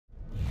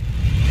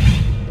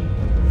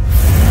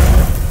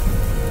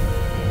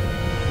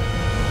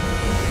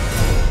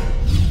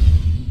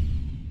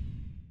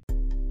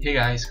Hey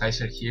guys,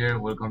 Kaiser here,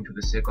 welcome to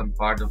the second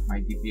part of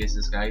my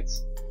DPS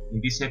guides. In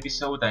this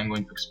episode I'm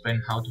going to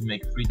explain how to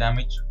make free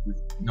damage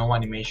with no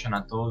animation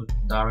at all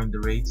during the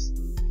raids.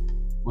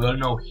 We all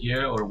know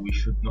here, or we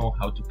should know,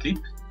 how to clip,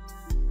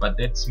 but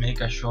let's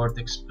make a short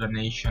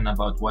explanation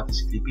about what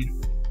is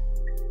clipping.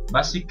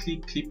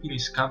 Basically, clipping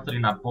is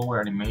countering a power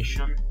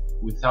animation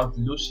without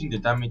losing the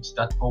damage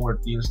that power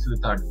deals to the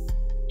target,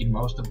 in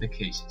most of the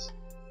cases.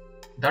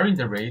 During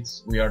the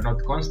raids, we are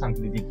not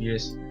constantly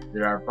DPS.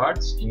 There are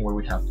parts in where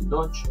we have to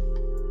dodge,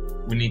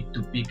 we need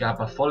to pick up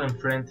a fallen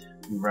friend,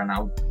 we run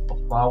out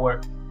of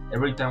power,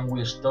 every time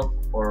we stop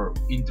or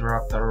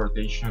interrupt our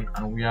rotation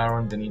and we are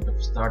on the need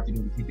of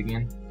starting with it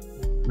again,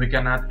 we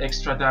can add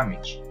extra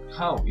damage.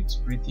 How? It's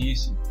pretty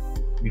easy.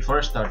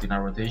 Before starting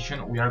our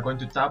rotation, we are going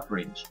to tap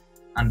range,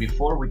 and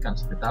before we can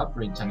set the tap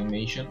range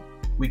animation,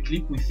 we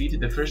clip with it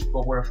the first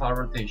power of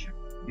our rotation.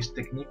 This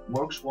technique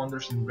works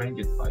wonders in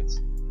ranged fights.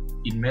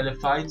 In melee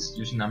fights,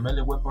 using a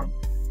melee weapon,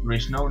 there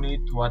is no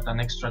need to add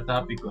an extra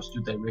tap because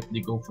you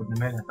directly go for the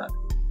melee attack.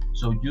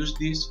 So use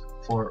this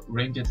for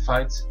ranged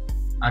fights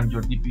and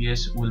your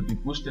DPS will be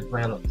boosted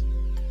by a lot.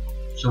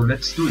 So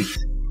let's do it.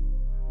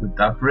 We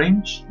tap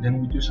range,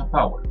 then we use a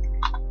power.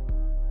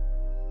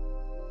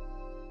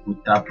 We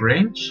tap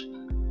range,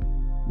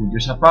 we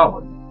use a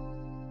power.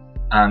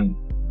 And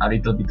a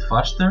little bit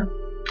faster,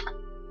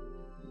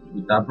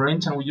 we tap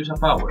range and we use a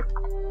power.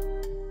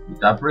 We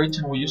tap range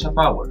and we use a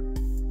power.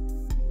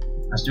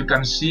 As you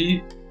can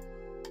see,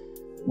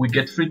 we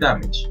get free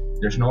damage.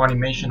 There's no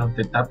animation of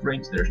the tap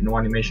range, there's no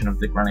animation of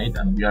the grenade,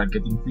 and we are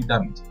getting free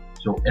damage.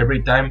 So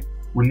every time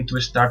we need to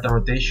start a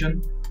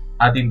rotation,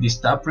 adding this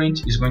tap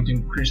range is going to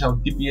increase our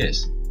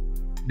DPS.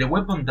 The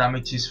weapon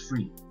damage is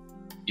free.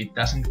 It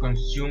doesn't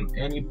consume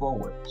any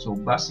power. So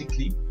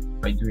basically,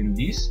 by doing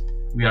this,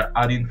 we are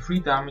adding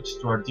free damage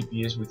to our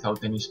DPS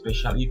without any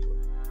special effort.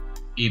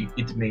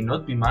 It may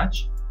not be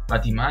much,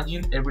 but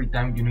imagine every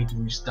time you need to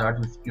restart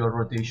with your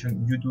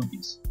rotation, you do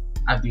this.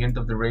 At the end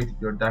of the raid,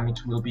 your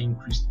damage will be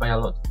increased by a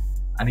lot,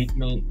 and it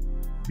may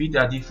be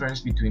the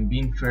difference between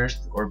being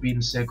first, or being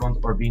second,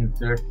 or being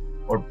third,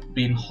 or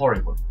being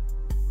horrible.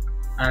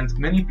 And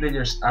many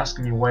players ask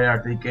me why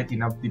are they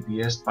getting up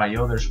DPS by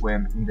others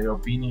when, in their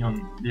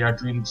opinion, they are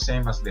doing the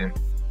same as them.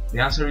 The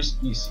answer is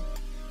easy.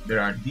 There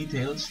are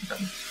details that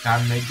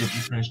can make the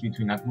difference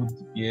between a good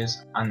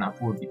DPS and a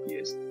poor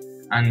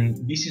DPS.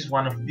 And this is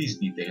one of these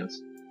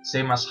details.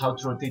 Same as how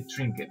to rotate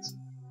trinkets.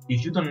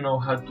 If you don't know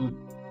how to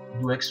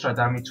do extra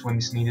damage when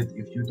it's needed,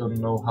 if you don't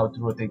know how to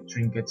rotate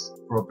trinkets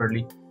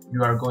properly,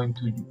 you are going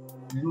to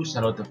lose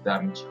a lot of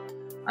damage.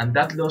 And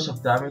that loss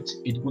of damage,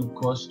 it will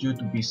cause you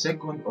to be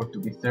second, or to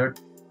be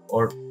third,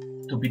 or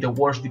to be the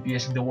worst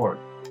DPS in the world.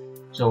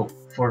 So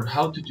for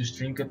how to use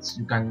trinkets,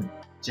 you can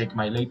check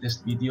my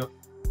latest video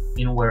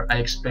in where I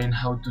explain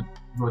how to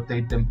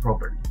rotate them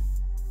properly.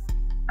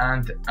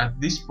 And at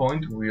this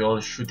point, we all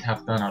should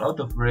have done a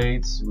lot of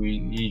raids,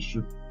 we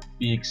should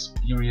be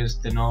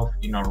experienced enough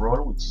in our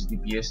role, which is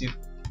DPSing,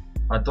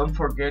 but don't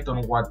forget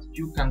on what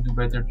you can do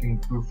better to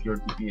improve your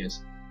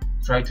DPS.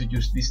 Try to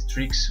use these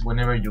tricks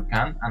whenever you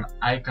can, and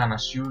I can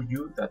assure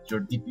you that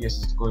your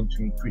DPS is going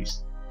to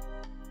increase.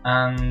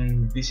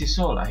 And this is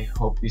all. I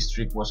hope this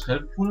trick was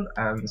helpful,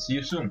 and see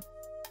you soon.